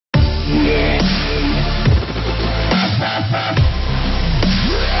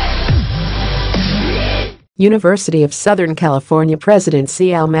University of Southern California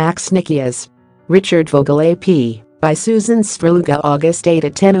Presidency Max Nikias. Richard Vogel AP, by Susan Svrluga, August 8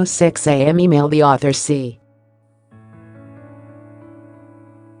 at 10:06 a.m. Email the author C.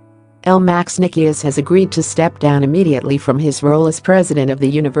 Max Nikias has agreed to step down immediately from his role as president of the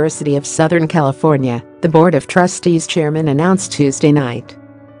University of Southern California, the Board of Trustees chairman announced Tuesday night.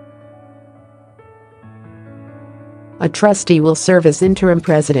 A trustee will serve as interim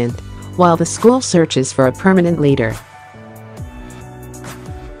president while the school searches for a permanent leader.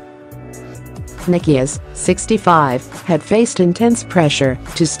 Nikias, 65, had faced intense pressure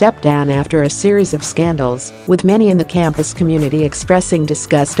to step down after a series of scandals, with many in the campus community expressing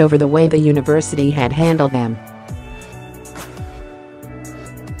disgust over the way the university had handled them.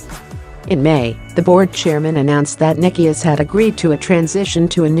 In May, the board chairman announced that Nikias had agreed to a transition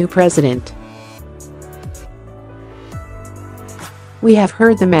to a new president. "We have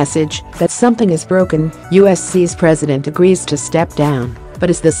heard the message that something is broken," USC's president agrees to step down, but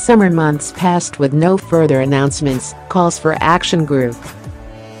as the summer months passed with no further announcements, calls for action grew.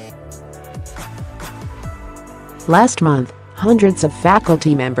 Last month, hundreds of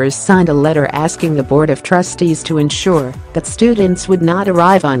faculty members signed a letter asking the Board of Trustees to ensure that students would not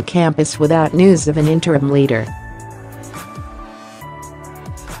arrive on campus without news of an interim leader.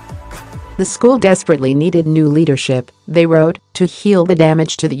 The school desperately needed new leadership, they wrote, to heal the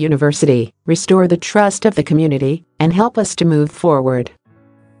damage to the university, restore the trust of the community, and help us to move forward.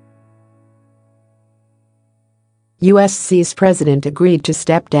 USC's president agreed to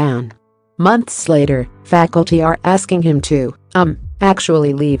step down. Months later, faculty are asking him to,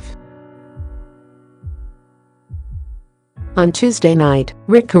 actually leave. On Tuesday night,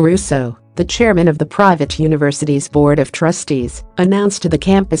 Rick Caruso, the chairman of the private university's Board of Trustees, announced to the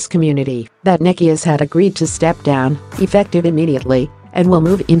campus community that Nikias had agreed to step down, effective immediately, and will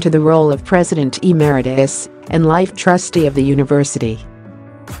move into the role of President Emeritus and life trustee of the university.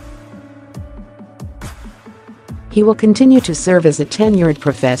 He will continue to serve as a tenured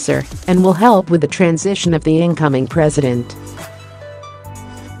professor and will help with the transition of the incoming president.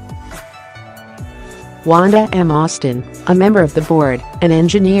 Wanda M. Austin, a member of the board, an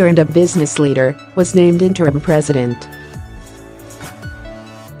engineer and a business leader, was named interim president.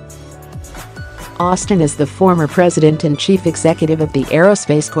 Austin is the former president and chief executive of the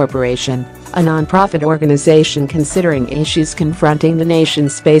Aerospace Corporation, a nonprofit organization considering issues confronting the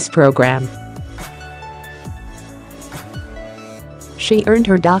nation's space program. She earned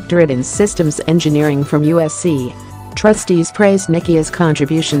her doctorate in systems engineering from USC. Trustees praised Nikias'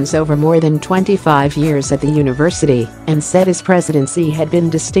 contributions over more than 25 years at the university and said his presidency had been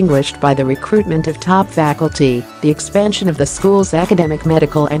distinguished by the recruitment of top faculty, the expansion of the school's academic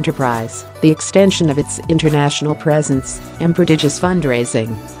medical enterprise, the extension of its international presence, and prodigious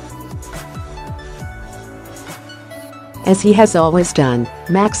fundraising. As he has always done,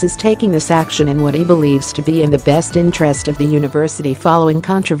 Max is taking this action in what he believes to be in the best interest of the university following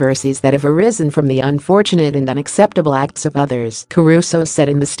controversies that have arisen from the unfortunate and unacceptable acts of others, Caruso said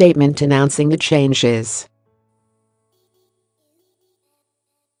in the statement announcing the changes.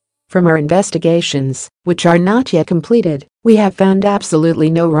 "From our investigations, which are not yet completed, we have found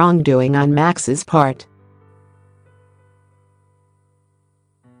absolutely no wrongdoing on Max's part."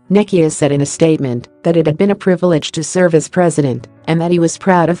 Nikias said in a statement that it had been a privilege to serve as president and that he was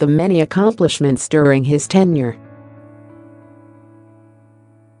proud of the many accomplishments during his tenure.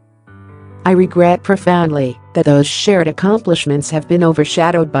 "I regret profoundly that those shared accomplishments have been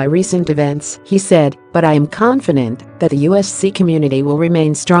overshadowed by recent events," he said, "but I am confident that the USC community will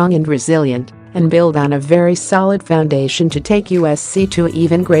remain strong and resilient and build on a very solid foundation to take USC to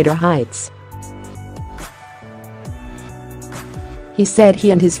even greater heights." He said he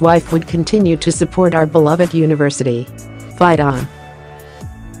and his wife would continue to support our beloved university. Fight on.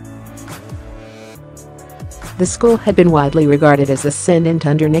 The school had been widely regarded as ascendant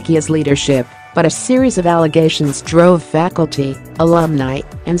under Nikias' leadership, but a series of allegations drove faculty, alumni,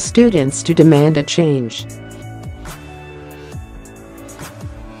 and students to demand a change.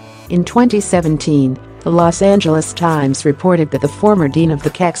 In 2017, the Los Angeles Times reported that the former dean of the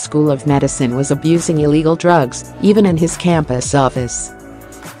Keck School of Medicine was abusing illegal drugs, even in his campus office.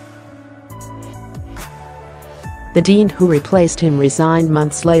 The dean who replaced him resigned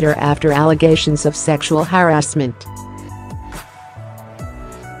months later after allegations of sexual harassment.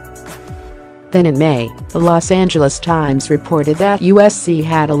 Then in May, the Los Angeles Times reported that USC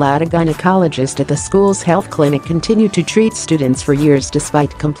had allowed a gynecologist at the school's health clinic continue to treat students for years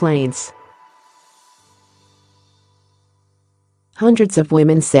despite complaints. Hundreds of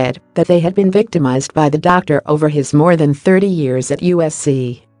women said that they had been victimized by the doctor over his more than 30 years at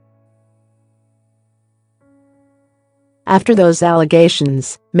USC. After those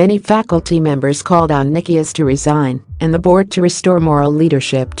allegations, many faculty members called on Nikias to resign and the board to restore moral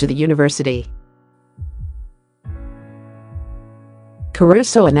leadership to the university.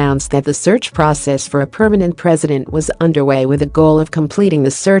 Caruso announced that the search process for a permanent president was underway with a goal of completing the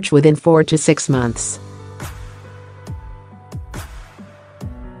search within 4 to 6 months.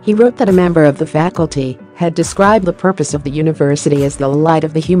 He wrote that a member of the faculty had described the purpose of the university as the light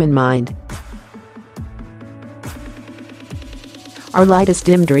of the human mind. "Our light is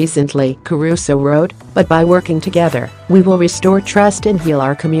dimmed recently," Caruso wrote, "but by working together, we will restore trust and heal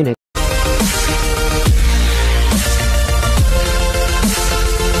our community."